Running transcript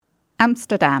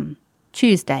Amsterdam,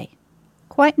 Tuesday.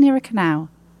 Quite near a canal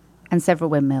and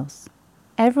several windmills.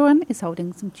 Everyone is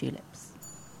holding some tulips.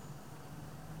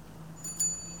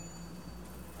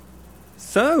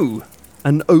 So,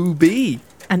 an OB.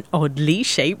 An oddly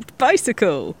shaped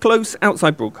bicycle. Close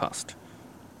outside broadcast.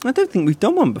 I don't think we've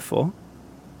done one before.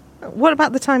 What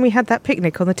about the time we had that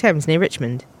picnic on the Thames near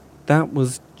Richmond? That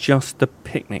was just a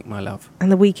picnic, my love.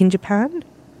 And the week in Japan?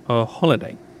 A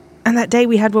holiday. And that day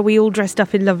we had where we all dressed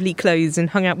up in lovely clothes and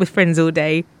hung out with friends all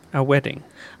day? Our wedding.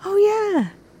 Oh yeah,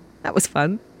 that was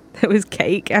fun. There was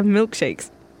cake and milkshakes.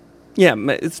 Yeah,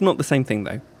 it's not the same thing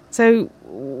though. So,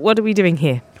 what are we doing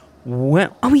here?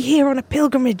 Well... Are we here on a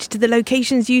pilgrimage to the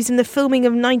locations used in the filming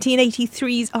of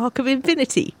 1983's Arc of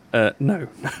Infinity? No.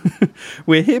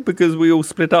 We're here because we all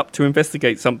split up to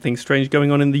investigate something strange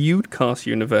going on in the Udcast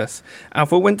universe.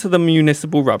 Alpha went to the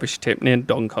municipal rubbish tip near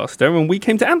Doncaster and we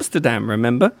came to Amsterdam,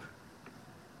 remember?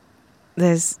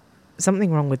 There's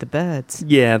something wrong with the birds.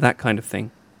 Yeah, that kind of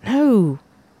thing. No,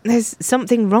 there's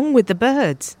something wrong with the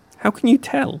birds. How can you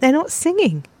tell? They're not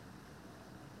singing.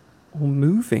 Or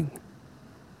moving.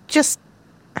 Just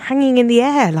hanging in the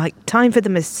air like time for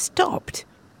them has stopped.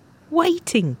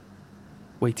 Waiting.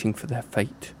 Waiting for their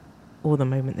fate. Or the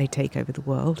moment they take over the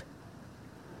world.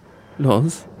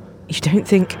 Loz? You don't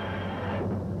think...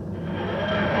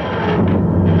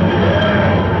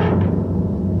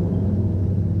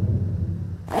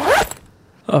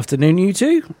 Afternoon, you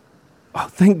two. Oh,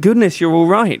 thank goodness you're all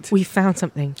right. We found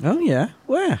something. Oh, yeah?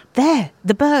 Where? There,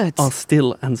 the birds. Are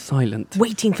still and silent.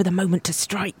 Waiting for the moment to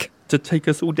strike. To take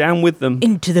us all down with them.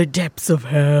 Into the depths of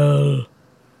hell.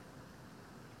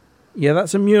 Yeah,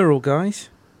 that's a mural, guys.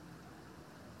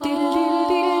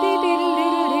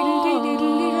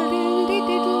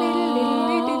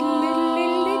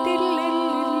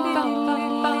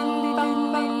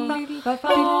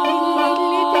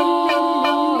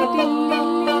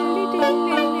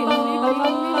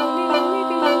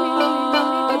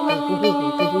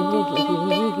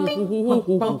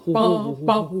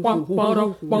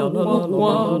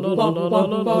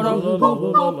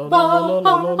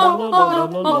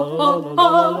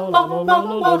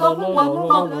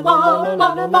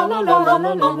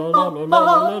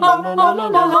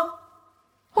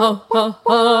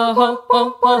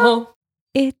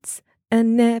 It's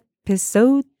an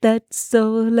episode that's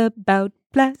all about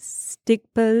plastic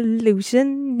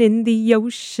pollution in the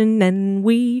ocean, and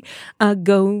we are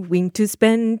going to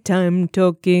spend time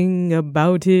talking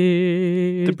about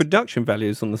it. The production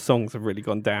values on the songs have really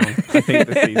gone down, I think,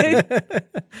 this season.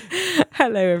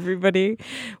 Hello, everybody.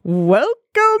 Welcome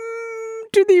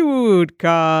to the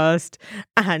Woodcast.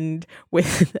 And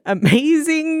with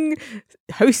amazing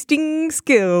hosting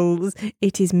skills,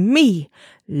 it is me,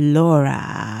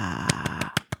 Laura.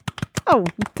 Oh,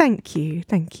 thank you.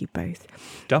 Thank you both.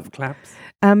 Dove claps.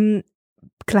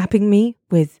 Clapping me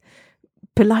with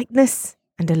politeness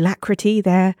and alacrity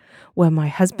there were my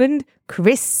husband,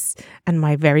 Chris, and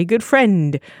my very good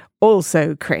friend,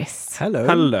 also Chris. Hello.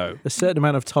 Hello. A certain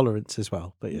amount of tolerance as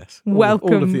well, but yes.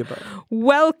 Welcome. All of the above.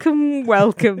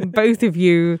 Welcome, both of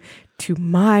you, to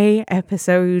my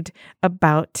episode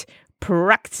about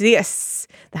Praxeus.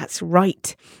 That's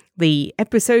right. The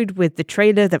episode with the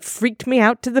trailer that freaked me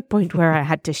out to the point where I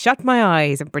had to shut my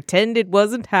eyes and pretend it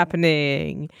wasn't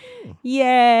happening.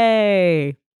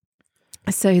 Yay!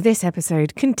 So this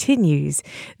episode continues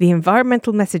the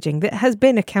environmental messaging that has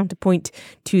been a counterpoint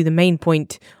to the main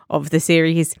point of the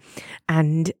series.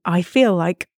 And I feel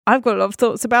like I've got a lot of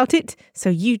thoughts about it, so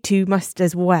you two must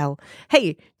as well.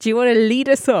 Hey, do you want to lead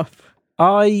us off?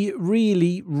 I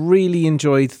really, really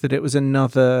enjoyed that it was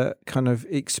another kind of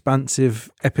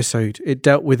expansive episode. It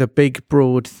dealt with a big,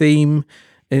 broad theme,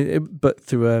 but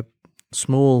through a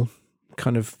small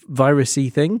kind of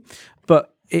virusy thing.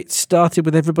 But it started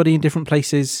with everybody in different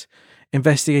places,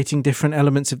 investigating different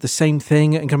elements of the same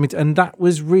thing, and that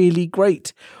was really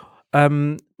great.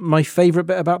 My favourite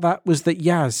bit about that was that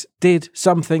Yaz did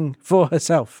something for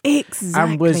herself.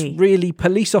 Exactly. And was really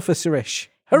police officer-ish.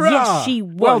 Hurrah! Yes, she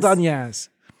was. Well done, Yaz.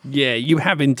 Yeah, you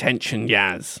have intention,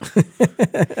 Yaz.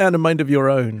 And a mind of your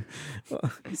own.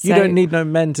 You don't need no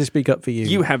men to speak up for you.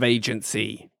 You have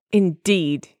agency.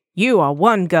 Indeed. You are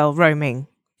one girl roaming,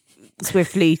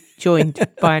 swiftly joined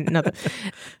by another.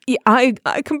 Yeah, I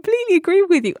completely agree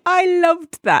with you. I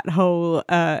loved that whole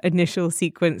initial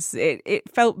sequence. It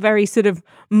felt very sort of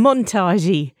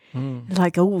montagey.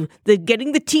 Like, they're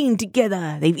getting the team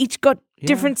together. They've each got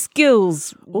different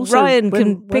skills. Also, Ryan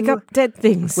can pick up dead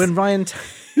things. When Ryan...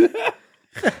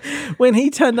 when he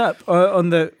turned up on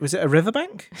the... Was it a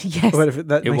riverbank? Yes. Or whatever,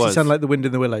 that makes it sound like the wind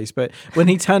in the willows. But when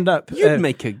he turned up... You'd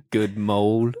make a good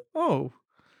mole. Oh.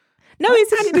 No,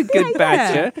 it's And a good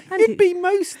badger. You'd be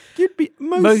most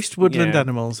Most woodland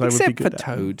animals, I would except be good for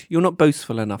at. Toad. You're not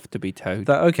boastful enough to be Toad.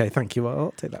 Okay, thank you.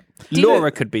 I'll take that. you know-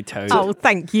 Laura could be Toad. Oh,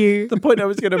 thank you. The point I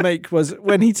was going to make was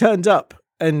when he turns up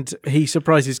and he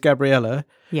surprises Gabriella,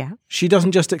 Yeah. she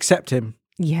doesn't just accept him.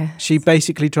 Yeah. She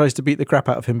basically tries to beat the crap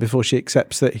out of him before she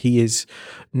accepts that he is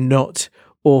not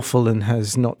awful and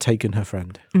has not taken her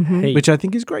friend, Hey, which I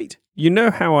think is great. you know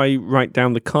how I write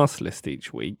down the cast list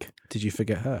each week? Did you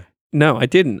forget her? No, I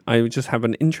didn't. I just have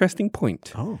an interesting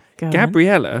point. Oh, Go on.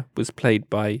 Gabriella was played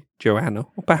by Joanna,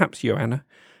 or perhaps Joanna,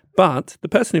 but the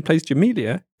person who plays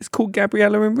Jamelia is called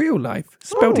Gabriella in real life,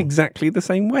 spelled exactly the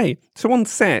same way. So on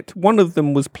set, one of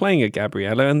them was playing a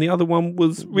Gabriella and the other one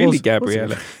was really Was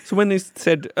Gabriella. So when they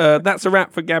said, that's a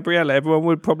wrap for Gabriella, everyone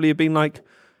would probably have been like,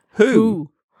 who?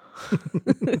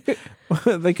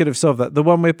 they could have solved that. The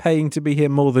one we're paying to be here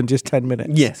more than just 10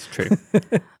 minutes. Yes, true.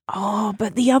 Oh,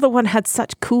 but the other one had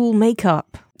such cool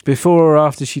makeup. Before or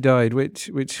after she died, which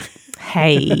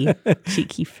Hey,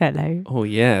 cheeky fellow. Oh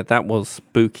yeah, that was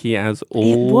spooky as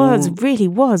all. It was, really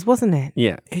was, wasn't it?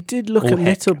 Yeah. it did look Oh, a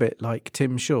little heck. bit like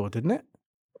Tim Shaw, didn't it?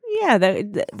 Yeah,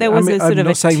 there was I mean, a sort I'm of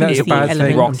not a saying that's a toothy bad thing.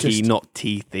 element. I'm Rocky, just- not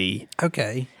teethy.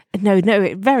 Okay. No,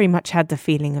 it very much had the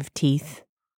feeling of teeth.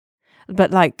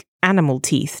 But like animal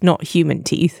teeth, not human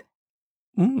teeth.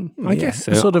 I guess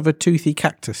so. Sort of a toothy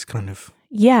cactus kind of.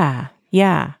 Yeah.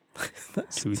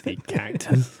 Toothy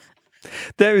cactus.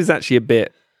 There is actually a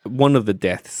bit, one of the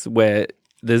deaths, where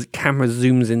the camera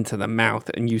zooms into the mouth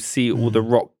and you see all the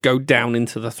rock go down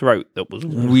into the throat. That was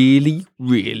really,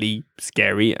 really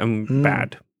scary and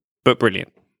bad, but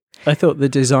brilliant. I thought the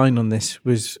design on this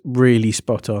was really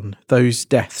spot on. Those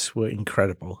deaths were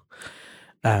incredible.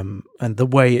 And the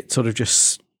way it sort of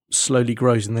just slowly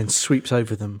grows and then sweeps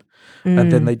over them.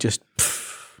 And then they just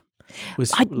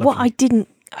was What I lovely. didn't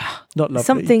Not lovely,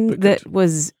 something but that good.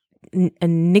 was a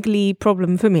niggly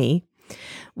problem for me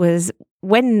was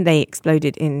when they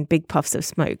exploded in big puffs of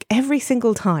smoke. Every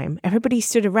single time, everybody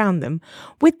stood around them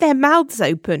with their mouths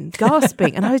open,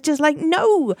 gasping, and I was just like,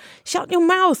 "No, shut your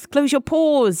mouth, close your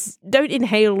pores, don't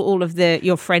inhale all of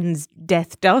your friend's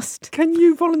death dust." Can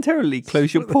you voluntarily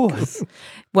close your pores?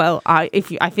 Well, I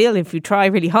feel if you try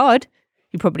really hard,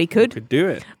 you probably could. Could do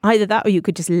it. Either that, or you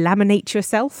could just laminate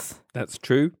yourself That's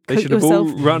true. They Coat should have all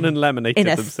yourself run and laminated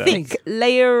in a themselves. thick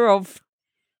layer of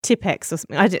Tipex or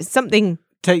something. Something.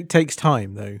 Takes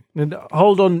time though. And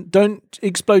hold on, don't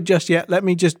explode just yet. Let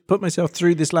me just put myself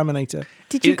through this laminator.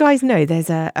 Did you guys know there's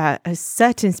a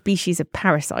certain species of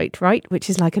parasite, right? Which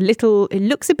is like it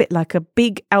looks a bit like a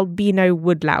big albino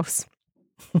woodlouse.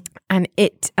 And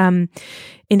it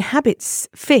inhabits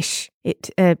fish.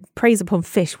 It preys upon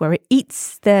fish where it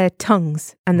eats their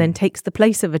tongues and then takes the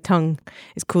place of a tongue.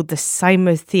 It's called the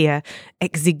Cymothea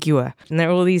exigua. And there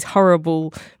are all these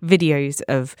horrible videos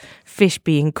of fish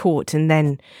being caught and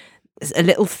then a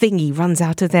little thingy runs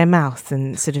out of their mouth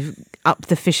and sort of up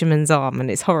the fisherman's arm,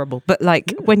 and it's horrible. But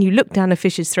like when you look down a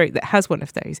fish's throat that has one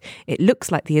of those, it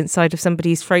looks like the inside of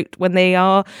somebody's throat when they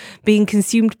are being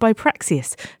consumed by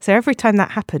Praxeus. So every time that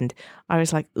happened, I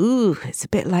was like, ooh, it's a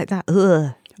bit like that.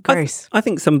 Ugh, gross. I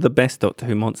think some of the best Doctor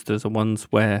Who monsters are ones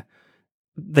where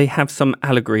they have some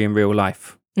allegory in real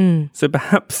life. So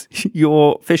perhaps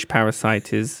your fish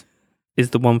parasite is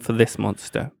the one for this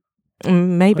monster.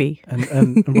 Maybe.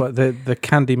 And what the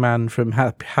candy man from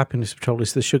Happiness Patrol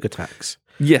is the sugar tax.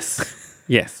 Yes.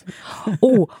 Yes.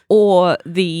 or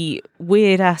the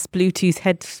weird ass Bluetooth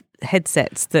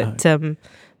headsets that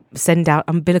send out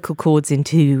umbilical cords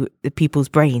into the people's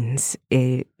brains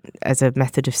as a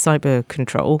method of cyber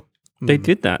control. They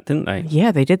did that, didn't they?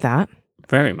 Yeah, they did that.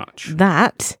 Very much.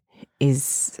 That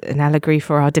is an allegory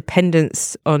for our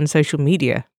dependence on social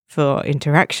media for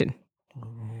interaction.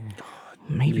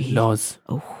 Maybe. Loz.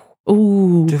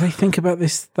 Ooh, Do they think about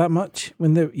this that much?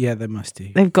 They must do.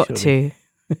 they've got surely. to.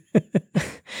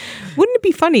 Wouldn't it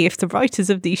be funny if the writers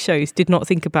of these shows did not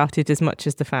think about it as much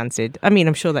as the fans did? I mean,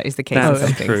 I'm sure that is the case. with some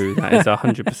That's things. true. That is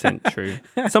 100% true.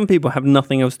 Some people have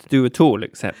nothing else to do at all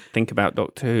except think about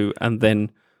Doctor Who and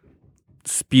then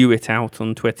spew it out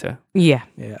on Twitter. Yeah.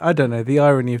 Yeah, I don't know. The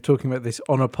irony of talking about this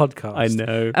on a podcast. I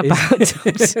know. About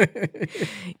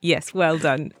yes, well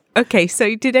done. Okay,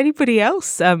 so did anybody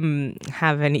else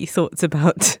have any thoughts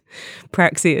about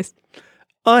Praxeus?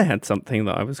 I had something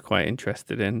that I was quite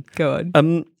interested in. Go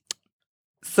on.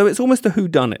 So it's almost a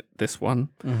whodunit, this one.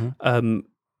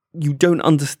 You don't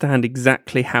understand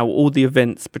exactly how all the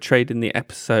events portrayed in the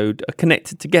episode are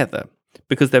connected together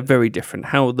because they're very different.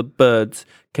 How are the birds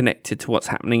connected to what's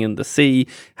happening in the sea,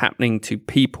 happening to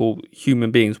people,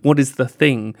 human beings? What is the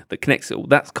thing that connects it all?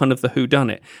 That's kind of the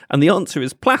whodunit. And the answer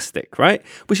is plastic, right?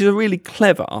 Which is a really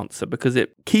clever answer because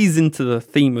it keys into the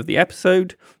theme of the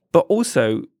episode. But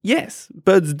also, yes,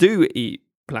 birds do eat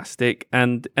plastic,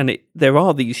 and there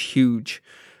are these huge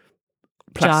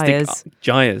plastic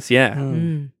gyres,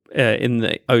 in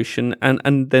the ocean,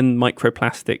 and then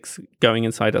microplastics going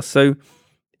inside us. So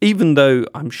even though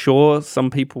I'm sure some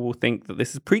people will think that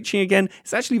this is preaching again,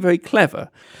 it's actually very clever.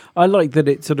 I like that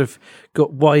it sort of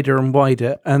got wider and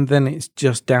wider, and then it's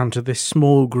just down to this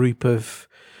small group of,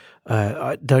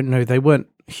 I don't know, they weren't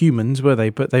humans, were they?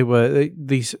 But they were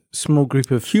these small group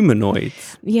of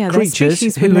humanoids,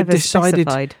 creatures who had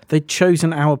decided they'd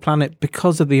chosen our planet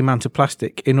because of the amount of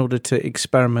plastic in order to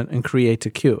experiment and create a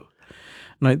cure.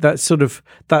 No, that's sort of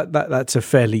that's a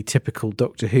fairly typical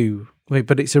Doctor Who way,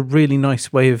 but it's a really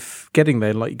nice way of getting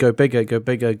there. Like, go bigger, go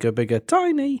bigger, go bigger,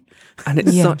 tiny, and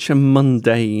it's such a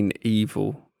mundane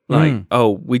evil. Like,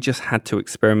 we just had to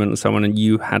experiment on someone, and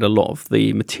you had a lot of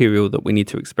the material that we need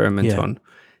to experiment on.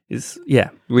 Is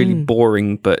really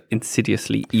boring but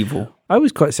insidiously evil. I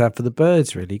was quite sad for the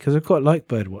birds, really, because I quite like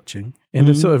bird watching in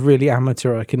a sort of really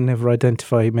amateur, I can never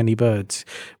identify many birds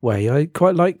way. I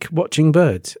quite like watching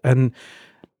birds, and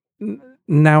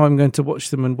now I'm going to watch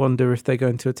them and wonder if they're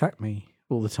going to attack me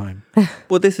all the time.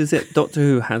 Well, this is it. Doctor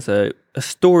Who has a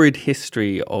storied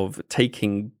history of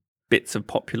taking bits of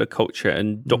popular culture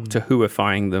and Doctor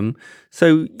Whoifying them.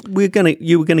 So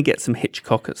you were gonna get some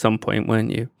Hitchcock at some point,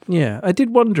 weren't you? Yeah, I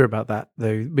did wonder about that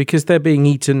though, because they're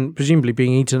presumably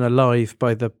being eaten alive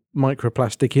by the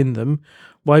microplastic in them.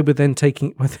 Why were they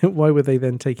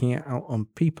then taking it out on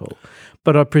people?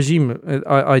 But I presume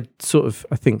I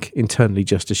think internally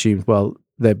just assumed, well,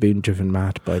 they're being driven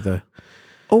mad by the.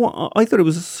 Oh, I thought it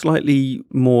was slightly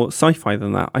more sci-fi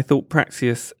than that. I thought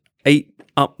Praxeus ate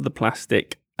up the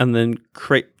plastic and then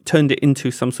turned it into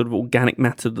some sort of organic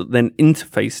matter that then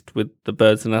interfaced with the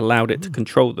birds and allowed it to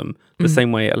control them the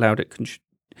same way it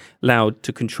allowed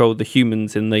to control the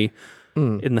humans in the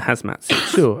hazmat suits.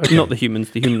 Sure, okay. Not the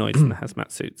humans, the humanoids in the hazmat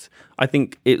suits. I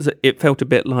think it felt a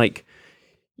bit like,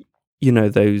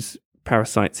 those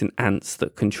parasites in ants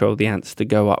that control the ants to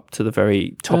go up to the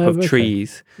very top of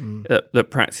trees. That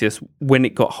Praxeus, when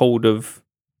it got hold of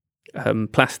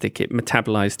plastic, it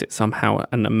metabolized it somehow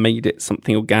and made it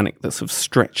something organic that sort of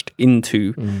stretched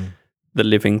into the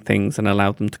living things and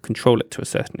allowed them to control it to a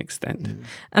certain extent.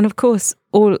 And of course,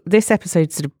 all this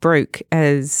episode sort of broke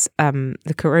as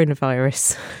the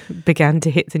coronavirus began to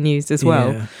hit the news as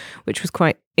well, which was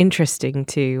quite interesting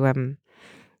to.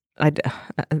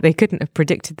 They couldn't have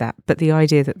predicted that, but the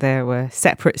idea that there were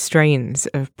separate strains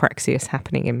of Praxeus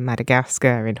happening in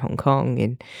Madagascar, in Hong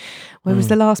Kong, where was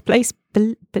the last place?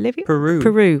 Bolivia?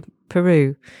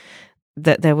 Peru.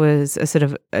 That there was a sort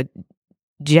of a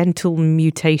gentle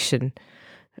mutation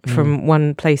from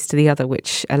one place to the other,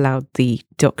 which allowed the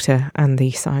doctor and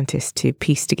the scientist to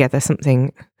piece together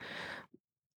something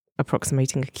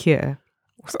approximating a cure.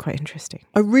 Was quite interesting.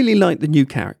 I really liked the new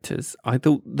characters. I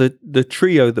thought the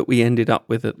trio that we ended up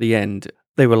with at the end,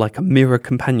 they were like a mirror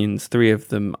companions, three of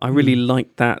them. I really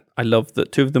liked that. I loved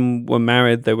that two of them were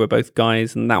married. They were both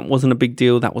guys, and that wasn't a big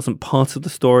deal. That wasn't part of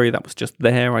the story. That was just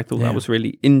there. I thought that was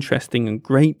really interesting and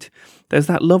great. There's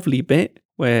that lovely bit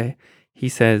where he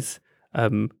says,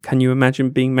 can you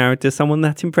imagine being married to someone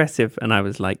that impressive? And I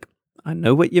was like, I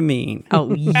know what you mean.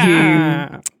 Oh, you...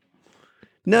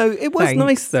 No, it was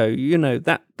nice though.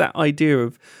 That idea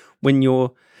of when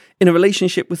you're in a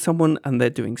relationship with someone and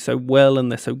they're doing so well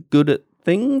and they're so good at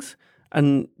things,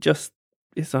 and just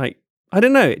it's like, I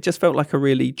don't know, it just felt like a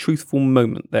really truthful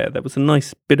moment there. There was a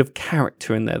nice bit of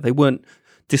character in there. They weren't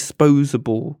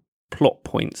disposable plot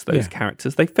points, those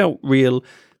characters. They felt real.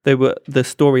 The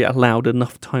story allowed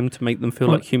enough time to make them feel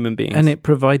like human beings. And it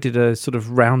provided a sort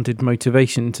of rounded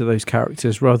motivation to those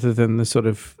characters rather than the sort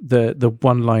of the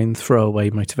one-line throwaway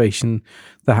motivation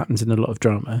that happens in a lot of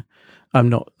drama. I'm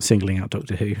not singling out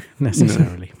Doctor Who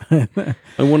necessarily. No.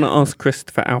 I want to ask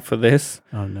Christopher Alpha this.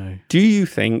 Oh no. Do you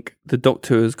think the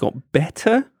Doctor has got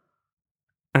better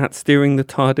at steering the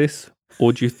TARDIS,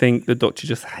 or do you think the Doctor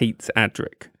just hates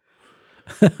Adric?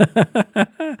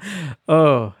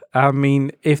 Oh, I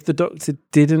mean, if the Doctor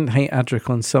didn't hate Adric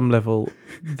on some level,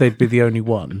 they'd be the only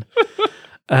one.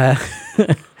 Poor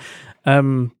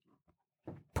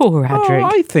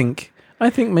Adric. I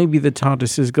think maybe the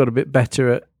TARDIS has got a bit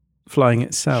better at flying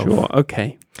itself. Sure,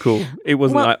 okay, cool. It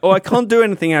wasn't like, I can't do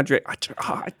anything, Adric.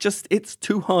 It's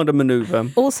too hard a manoeuvre.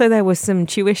 Also, there was some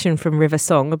tuition from River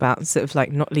Song about sort of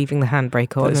like not leaving the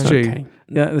handbrake on. That's and- true. Okay.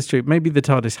 Yeah, that's true. Maybe the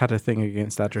TARDIS had a thing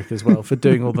against Adric as well for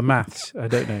doing all the maths. I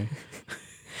don't know.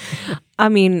 I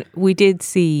mean, we did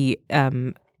see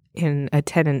in a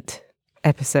Tennant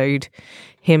episode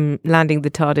him landing the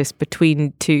TARDIS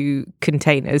between two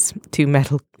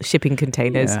metal shipping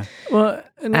containers, Yeah. Well,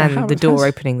 and the door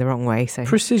opening the wrong way. So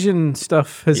precision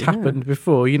stuff has happened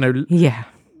before, yeah,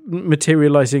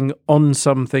 materializing on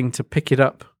something to pick it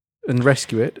up and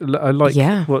rescue it. I like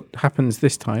what happens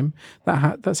this time.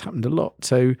 That's happened a lot.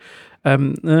 So,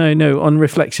 no, on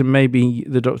reflection, maybe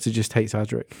the Doctor just hates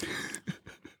Adric.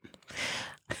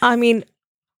 I mean,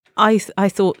 I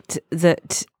thought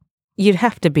that you'd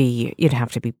have to be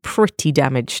pretty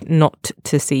damaged not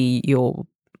to see your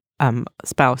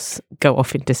spouse go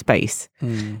off into space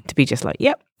to be just like,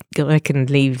 yep, I can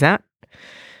leave that.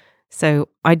 So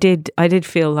I did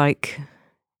feel like,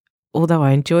 although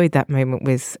I enjoyed that moment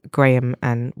with Graham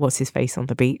and what's his face on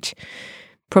the beach,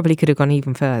 probably could have gone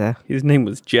even further. His name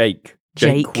was Jake.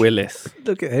 Jake Willis.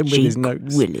 Look at him with his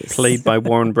notes. Willis. Played by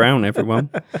Warren Brown, everyone.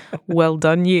 Well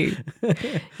done, you.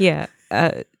 Yeah.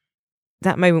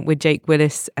 That moment with Jake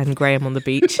Willis and Graham on the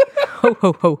beach. Ho,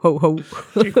 ho, ho, ho, ho.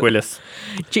 Jake Willis.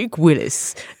 Jake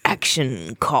Willis,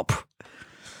 action cop.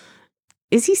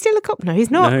 Is he still a cop? No, he's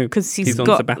not. No, Because he's on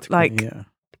got sabbatical. like Yeah.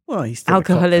 Well, he's still a cop,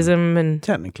 alcoholism and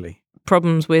technically.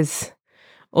 problems with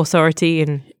authority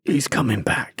and He's coming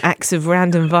back. acts of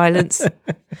random violence.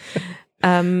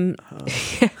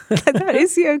 That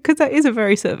is, because that is a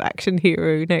very sort of action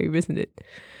hero name, isn't it?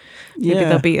 Maybe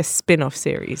there'll be a spin-off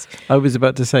series. I was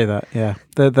about to say that. Yeah,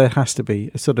 there has to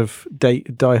be a sort of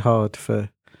die hard for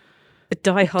A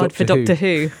Die Hard for Doctor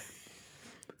Who.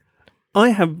 I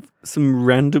have some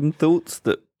random thoughts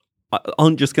that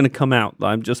aren't just going to come out. That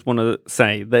I just want to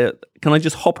say. Can I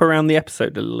just hop around the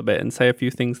episode a little bit and say a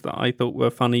few things that I thought were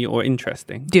funny or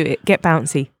interesting? Do it. Get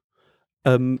bouncy.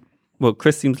 Well,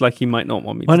 Chris seems like he might not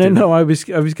want me to I don't do know. I was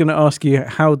going to ask you,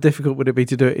 how difficult would it be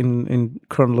to do it in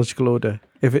chronological order?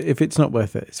 If it's not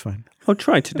worth it, it's fine. that. I'll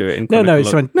try to do it in No, it's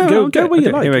fine. No, Go where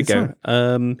you like. Here I It's go.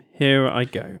 fine. Here I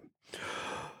go.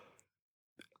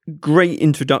 Great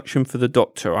introduction for the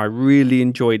Doctor. I really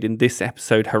enjoyed in this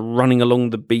episode her running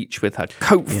along the beach with her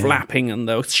coat flapping and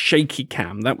the shaky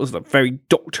cam. That was a very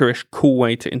Doctorish, cool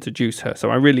way to introduce her. So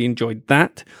I really enjoyed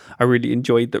that. I really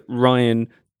enjoyed that Ryan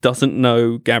doesn't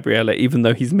know Gabriella, even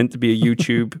though he's meant to be a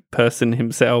YouTube person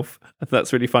himself.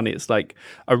 That's really funny. It's like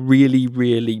a really,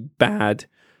 really bad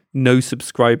no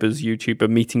subscribers YouTuber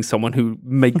meeting someone who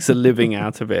makes a living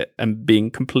out of it and being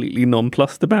completely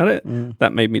nonplussed about it.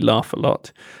 That made me laugh a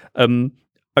lot.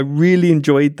 I really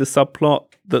enjoyed the subplot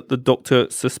that the Doctor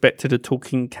suspected a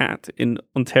talking cat in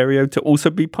Ontario to also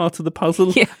be part of the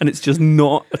puzzle, and it's just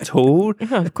not at all.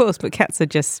 Oh, of course, but cats are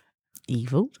just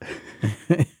evil.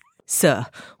 Sir,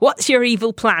 what's your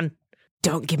evil plan?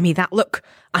 Don't give me that look.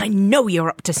 I know you're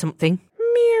up to something.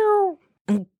 Meow.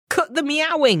 And cut the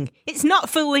meowing. It's not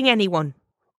fooling anyone.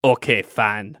 Okay,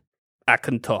 fine. I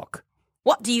can talk.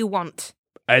 What do you want?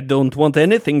 I don't want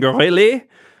anything, really.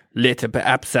 Later,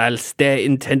 perhaps I'll stare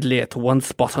intently at one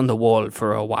spot on the wall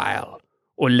for a while.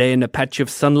 Or lay in a patch of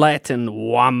sunlight and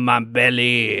warm my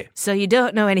belly. So you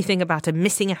don't know anything about a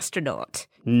missing astronaut?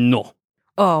 No.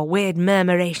 Or weird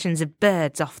murmurations of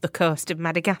birds off the coast of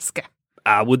Madagascar?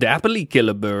 I would happily kill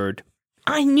a bird.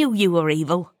 I knew you were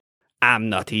evil. I'm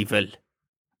not evil.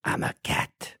 I'm a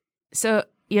cat. So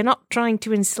you're not trying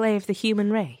to enslave the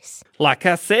human race? Like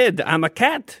I said, I'm a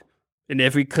cat. In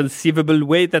every conceivable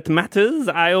way that matters,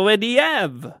 I already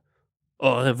have.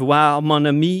 Au revoir, mon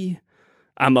ami.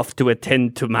 I'm off to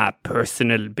attend to my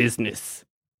personal business.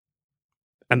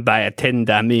 And by attend,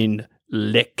 I mean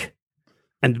lick.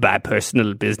 And by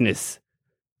personal business,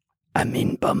 I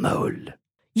mean bumhole.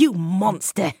 You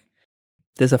monster!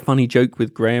 There's a funny joke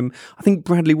with Graham. I think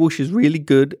Bradley Walsh is really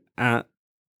good at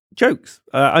jokes.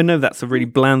 I know that's a really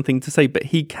bland thing to say, but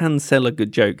he can sell a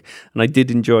good joke. And I did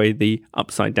enjoy the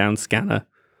upside down scanner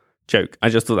joke. I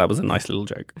just thought that was a nice little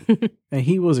joke. And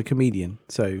he was a comedian,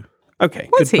 so Okay.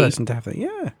 Was good he? person to have that.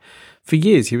 Yeah. For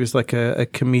years, he was like a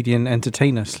comedian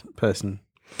entertainer person.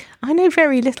 I know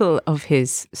very little of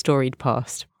his storied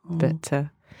past, but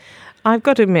I've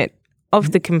got to admit,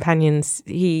 of the companions,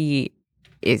 he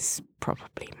is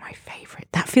probably my favourite.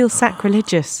 That feels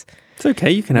sacrilegious. It's okay.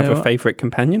 You can have No, a favourite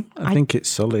companion. I think it's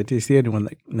solid. He's the only one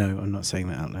that... No, I'm not saying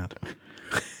that out loud.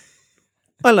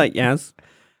 I like Yaz,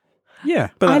 Yeah.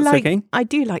 but that's okay. I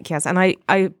do like Yaz, and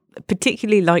I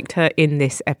particularly liked her in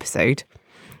this episode.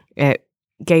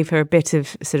 gave her a bit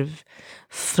of sort of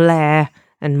flair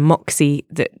and moxie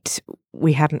that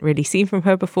we hadn't really seen from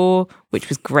her before, which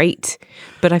was great.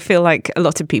 But I feel like a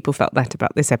lot of people felt that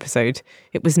about this episode.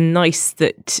 It was nice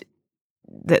that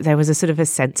there was a sort of a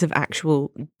sense of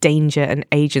actual danger and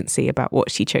agency about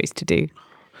what she chose to do.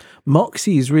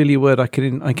 Moxie is really a word I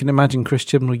can imagine Chris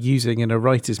Chibnall using in a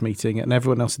writers' meeting, and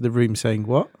everyone else in the room saying,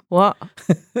 "What? What?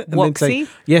 Moxie?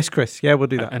 Yes, Chris. Yeah, we'll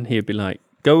do that." And he'd be like,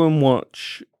 "Go and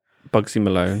watch Bugsy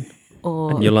Malone,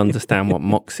 and you'll understand what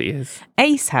moxie is."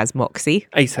 Ace has moxie.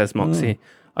 Ace has moxie.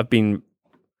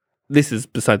 This is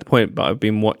beside the point, but I've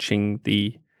been watching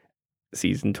the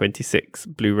season 26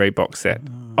 Blu-ray box set.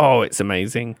 Oh, it's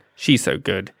amazing. She's so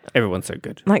good. Everyone's so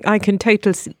good. Like, I can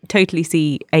totally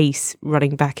see Ace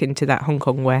running back into that Hong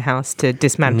Kong warehouse to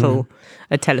dismantle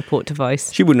a teleport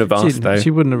device. She wouldn't have asked, though.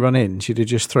 She wouldn't have run in. She'd have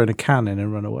just thrown a can in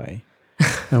and run away.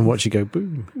 And watch you go,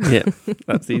 boom. Yeah,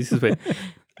 that's the easiest way.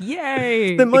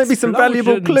 Yay! There might be some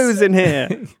valuable clues in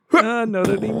here. Not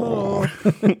anymore.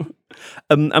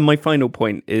 And my final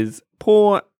point is,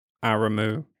 poor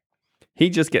Aramu. He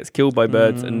just gets killed by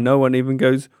birds and no one even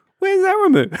goes, "Where's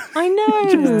Aramu?" I know.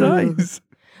 He just dies.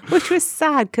 Which was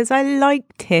sad because I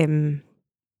liked him.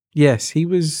 Yes, he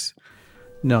was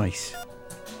nice.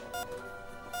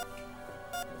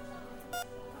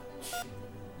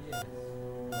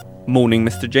 Morning,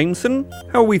 Mr. Jameson.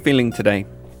 How are we feeling today?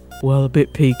 Well, a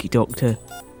bit peaky, Doctor.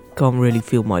 Can't really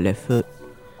feel my left foot.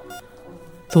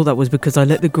 Thought that was because I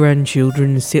let the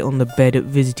grandchildren sit on the bed at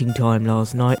visiting time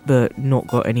last night, but not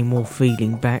got any more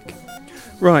feeling back.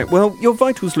 Right, well, your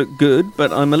vitals look good,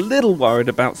 but I'm a little worried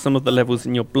about some of the levels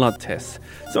in your blood tests.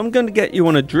 So I'm going to get you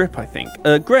on a drip, I think.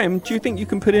 Graham, do you think you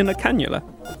can put in a cannula?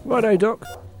 Righto, Doc.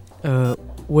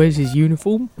 Where's his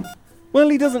uniform? Well,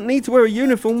 he doesn't need to wear a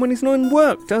uniform when he's not in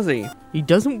work, does he? He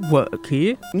doesn't work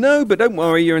here. No, but don't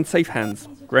worry, you're in safe hands.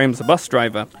 Graham's a bus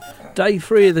driver. Day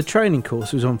 3 of the training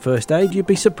course was on first aid. You'd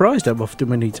be surprised how often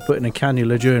we need to put in a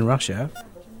cannula during rush hour.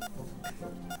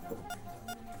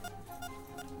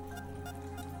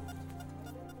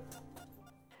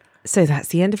 So that's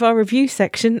the end of our review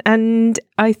section, and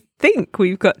I think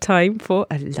we've got time for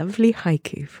a lovely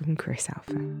haiku from Chris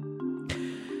Alpha.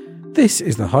 This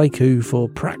is the haiku for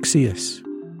Praxeus.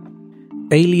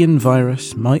 Alien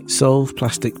virus might solve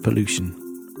plastic pollution.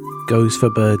 Goes for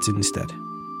birds instead.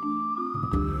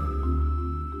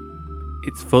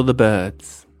 It's for the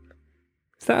birds.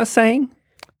 Is that a saying?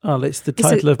 Oh, it's the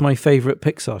title of my favourite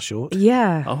Pixar short.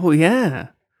 Yeah. Oh, yeah.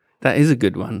 That is a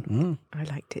good one. I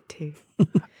liked it too.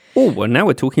 Oh, well, now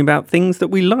we're talking about things that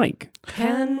we like.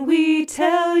 Can we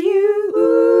tell you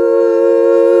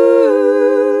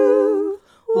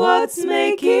what's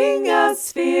making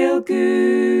us feel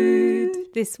good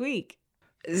this week?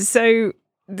 So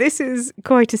this is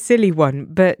quite a silly one,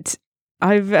 but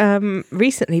I've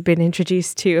recently been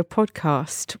introduced to a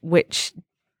podcast which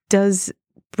does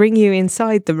bring you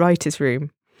inside the writer's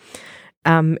room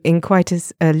in quite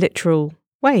a literal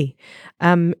way.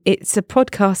 It's a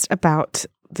podcast about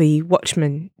the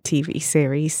Watchmen TV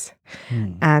series,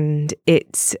 and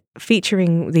it's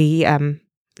featuring the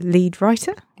lead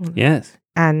writer. Yes.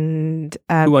 And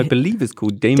who I believe is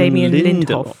called Damien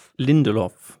Lindelof.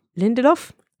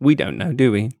 Lindelof? We don't know,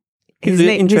 do we? He's His an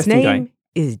interesting his name guy.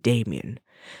 is Damien.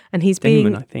 And he's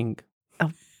Damon, being... I think.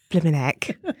 Oh, blimmin'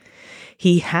 heck.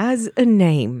 He has a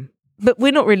name. But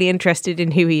we're not really interested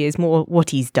in who he is, more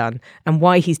what he's done and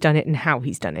why he's done it and how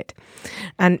he's done it.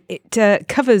 And it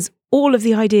covers all of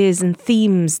the ideas and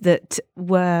themes that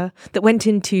went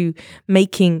into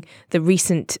making the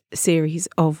recent series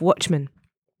of Watchmen.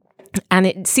 And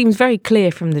it seems very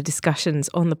clear from the discussions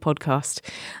on the podcast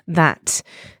that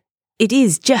it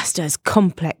is just as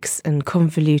complex and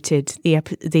convoluted,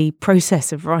 the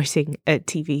process of writing a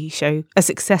TV show, a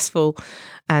successful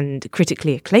and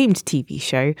critically acclaimed TV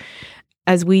show,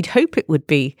 as we'd hope it would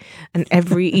be. And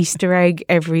every Easter egg,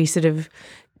 every sort of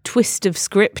twist of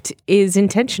script is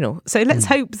intentional. So let's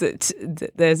hope that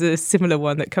there's a similar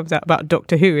one that comes out about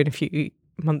Doctor Who in a few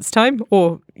months' time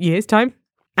or years' time.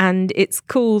 And it's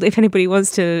called, if anybody wants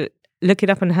to look it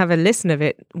up and have a listen of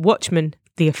it, Watchmen,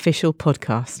 the official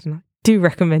podcast. And I do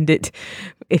recommend it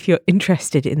if you're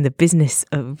interested in the business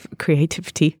of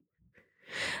creativity.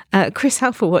 Chris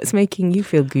Alpha, what's making you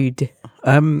feel good?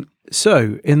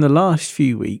 So, in the last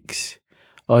few weeks,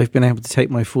 I've been able to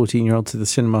take my 14-year-old to the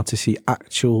cinema to see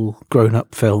actual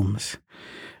grown-up films,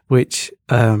 which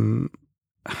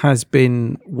has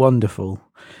been wonderful.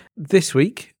 This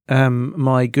week,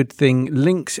 my good thing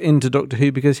links into Doctor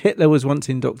Who because Hitler was once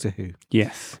in Doctor Who.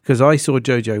 Yes. Because I saw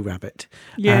Jojo Rabbit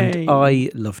and I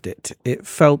loved it. It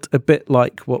felt a bit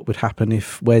like what would happen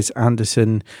if Wes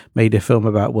Anderson made a film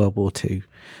about World War II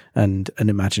and an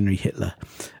imaginary Hitler.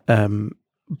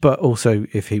 But also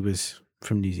if he was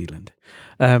from New Zealand.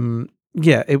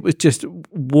 Yeah, it was just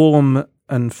warm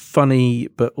and funny,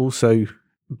 but also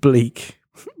bleak,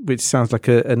 which sounds like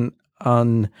an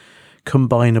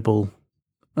uncombinable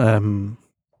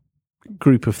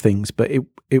group of things, but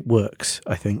it works,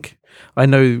 I think. I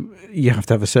know you have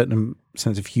to have a certain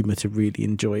sense of humour to really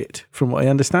enjoy it, from what I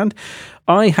understand.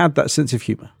 I had that sense of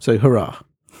humour, so hurrah.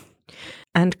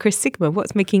 And Chris Sigma,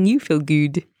 what's making you feel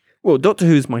good? Well, Doctor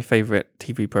Who is my favourite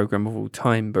TV programme of all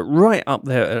time, but right up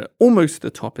there, almost at the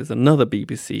top, is another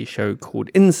BBC show called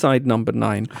Inside Number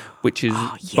 9, which is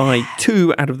by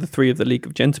 2 out of the 3 of the League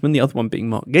of Gentlemen, the other one being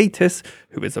Mark Gatiss,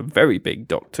 who is a very big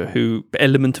Doctor Who,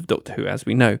 element of Doctor Who, as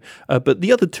we know. But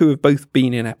the other 2 have both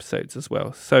been in episodes as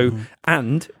well. So,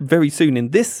 and very soon in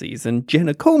this season,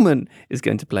 Jenna Coleman is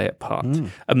going to play a part.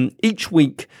 Each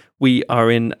week, we are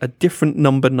in a different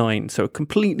number 9, so a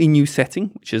completely new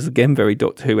setting, which is again very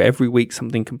Doctor Who. Every week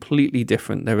something completely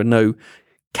different. There are no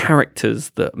characters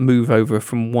that move over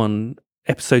from one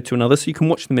episode to another, so you can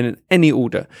watch them in any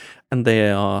order. And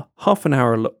they are half an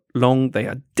hour long. They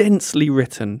are densely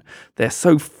written. They're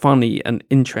so funny and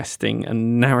interesting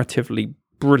and narratively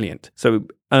brilliant. So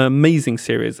amazing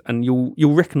series, and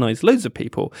you'll recognise loads of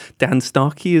people. Dan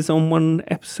Starkey is on one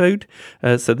episode,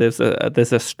 so there's a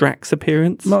Strax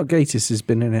appearance. Mark Gatiss has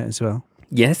been in it as well.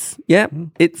 Yes, yeah,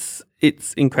 it's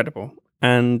incredible.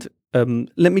 And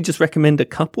let me just recommend a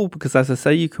couple, because as I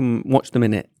say, you can watch them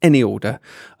in any order.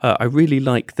 I really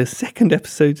like the second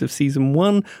episode of season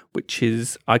 1, which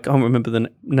is, I can't remember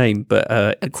the name, but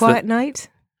A Quiet Night?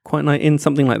 Quiet Night In,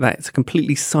 something like that. It's a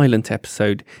completely silent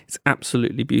episode. It's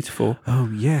absolutely beautiful. Oh,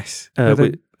 yes.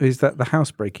 Is that the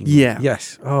housebreaking? Yeah.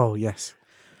 Yes. Oh, yes.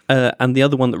 And the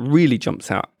other one that really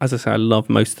jumps out, as I say, I love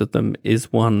most of them,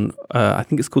 is one, I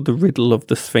think it's called The Riddle of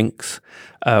the Sphinx,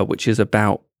 which is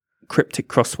about cryptic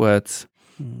crosswords.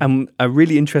 And a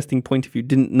really interesting point, if you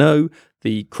didn't know,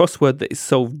 the crossword that is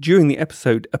solved during the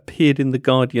episode appeared in The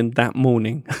Guardian that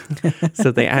morning.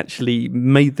 So they actually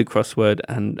made the crossword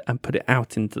and put it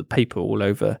out into the paper all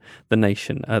over the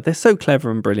nation. They're so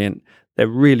clever and brilliant. They're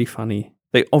really funny.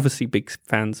 They're obviously big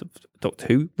fans of Doctor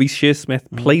Who. Rhys Shearsmith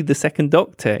played the second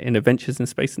Doctor in Adventures in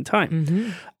Space and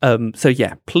Time. So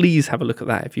yeah, please have a look at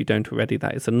that if you don't already.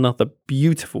 That is another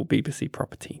beautiful BBC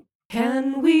property.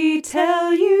 Can we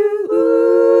tell you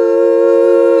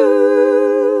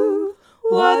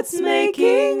what's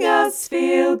making us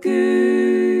feel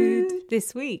good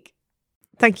this week?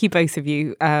 Thank you, both of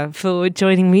you, for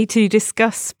joining me to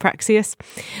discuss Praxeus.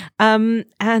 And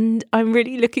I'm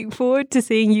really looking forward to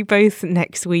seeing you both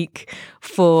next week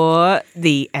for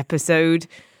the episode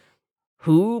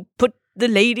Who Put the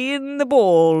Lady in the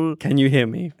Ball? Can you hear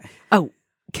me? Oh,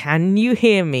 Can You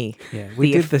Hear Me? Yeah,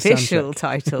 we the did the official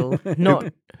soundtrack. title,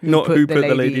 not Who Put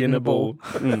the Lady in the Ball.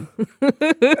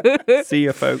 See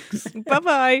you, folks.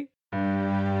 Bye-bye.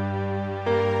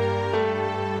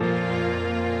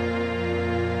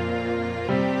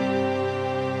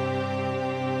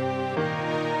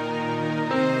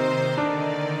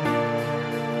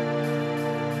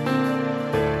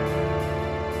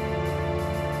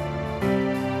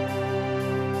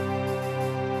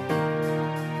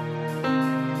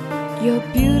 You're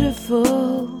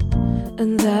beautiful,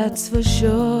 and that's for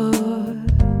sure.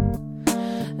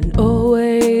 And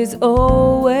always,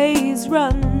 always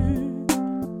run.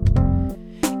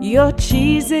 You're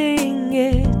cheesing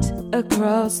it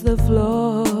across the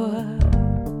floor,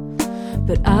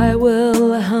 but I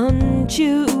will hunt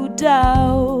you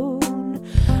down.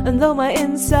 And though my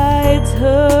insides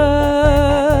hurt,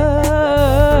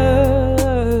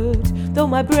 though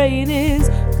my brain is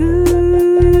good,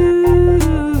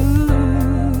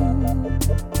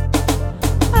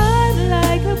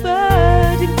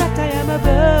 a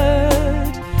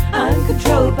bird. I'm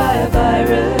controlled by a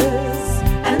virus,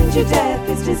 and your death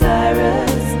is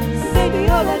desirous. Baby,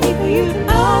 all I need for you to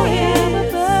know is a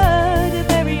bird, a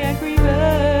very angry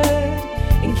bird.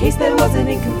 In case there was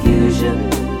any confusion,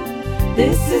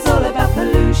 this is all about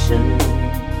pollution.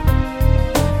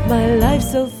 My life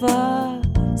so far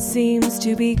seems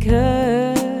to be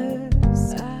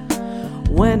cursed.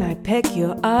 When I peck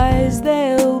your eyes,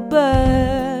 they'll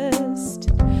burst.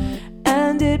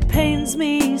 And it pains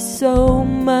me so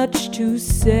much to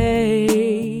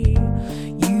say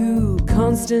you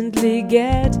constantly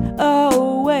get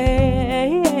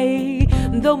away.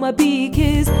 Though my beak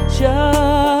is sharp,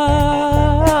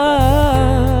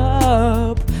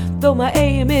 my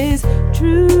aim is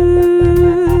true.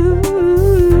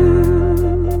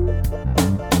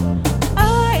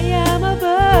 I am a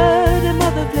bird, a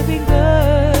mother flipping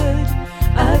bird.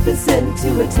 I've been sent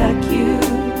to attack you.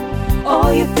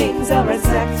 All your things I'll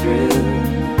ransack through.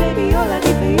 Baby, all I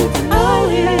need for you to know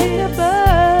is a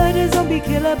bird, a zombie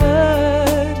killer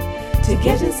bird. To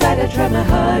get inside I try my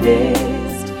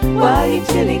hardest while you're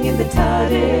chilling in the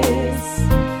TARDIS.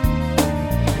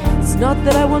 It's not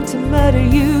that I want to murder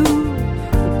you,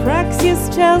 but Praxeus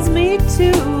tells me to.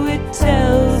 It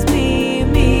tells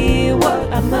me what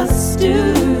I must do.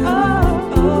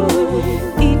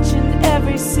 Each and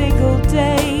every single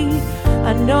day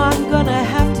I know I'm gonna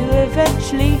have to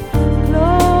eventually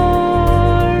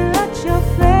claw at your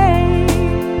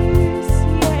face,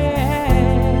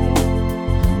 yeah.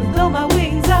 Though my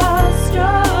wings are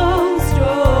strong,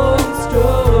 strong,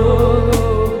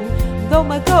 strong. Though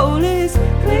my goal is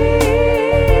clear,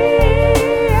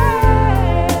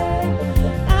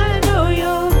 I know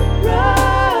you'll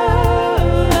run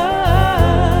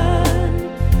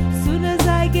soon as I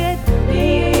get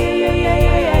near.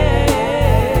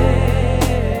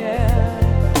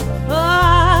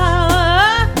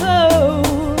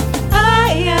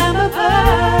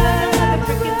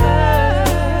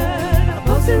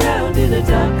 In a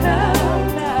dark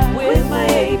cloud with my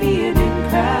avian in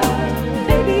crowd.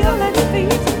 Baby, all I need for you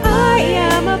to I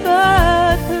am a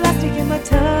bird, plastic in my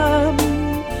tongue.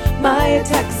 My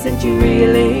attack sent you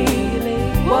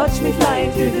reeling. Watch me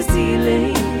flying through the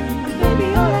ceiling. Baby,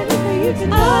 all I need for you to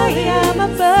I am a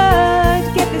bird,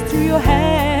 get this through your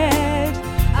head.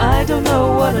 I don't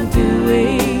know what I'm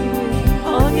doing.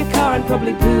 On your car I'm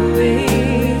probably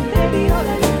pooing. Baby, all I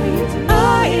need for you to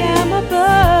I am a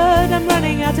bird, I'm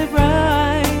running out of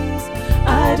rhymes.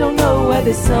 I don't know where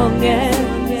this song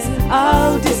ends.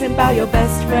 I'll disembowel your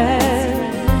best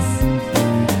friends.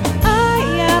 I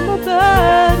am a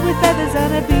bird with feathers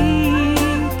and a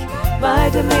beak. My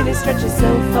domain is stretches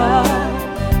so far,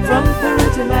 from Peru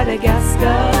to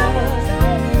Madagascar.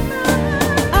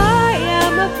 I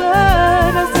am a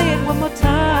bird, I'll say it one more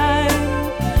time.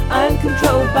 I'm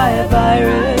controlled by a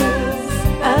virus,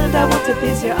 and I want to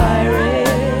pierce your iris.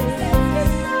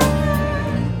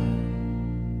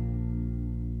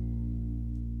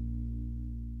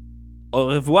 Au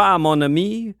revoir, mon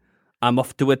ami. I'm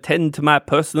off to attend to my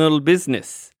personal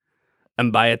business.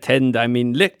 And by attend, I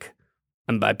mean lick.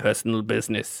 And by personal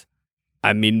business,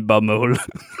 I mean bumhole.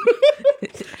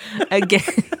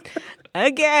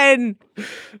 Again.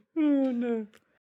 Oh, no.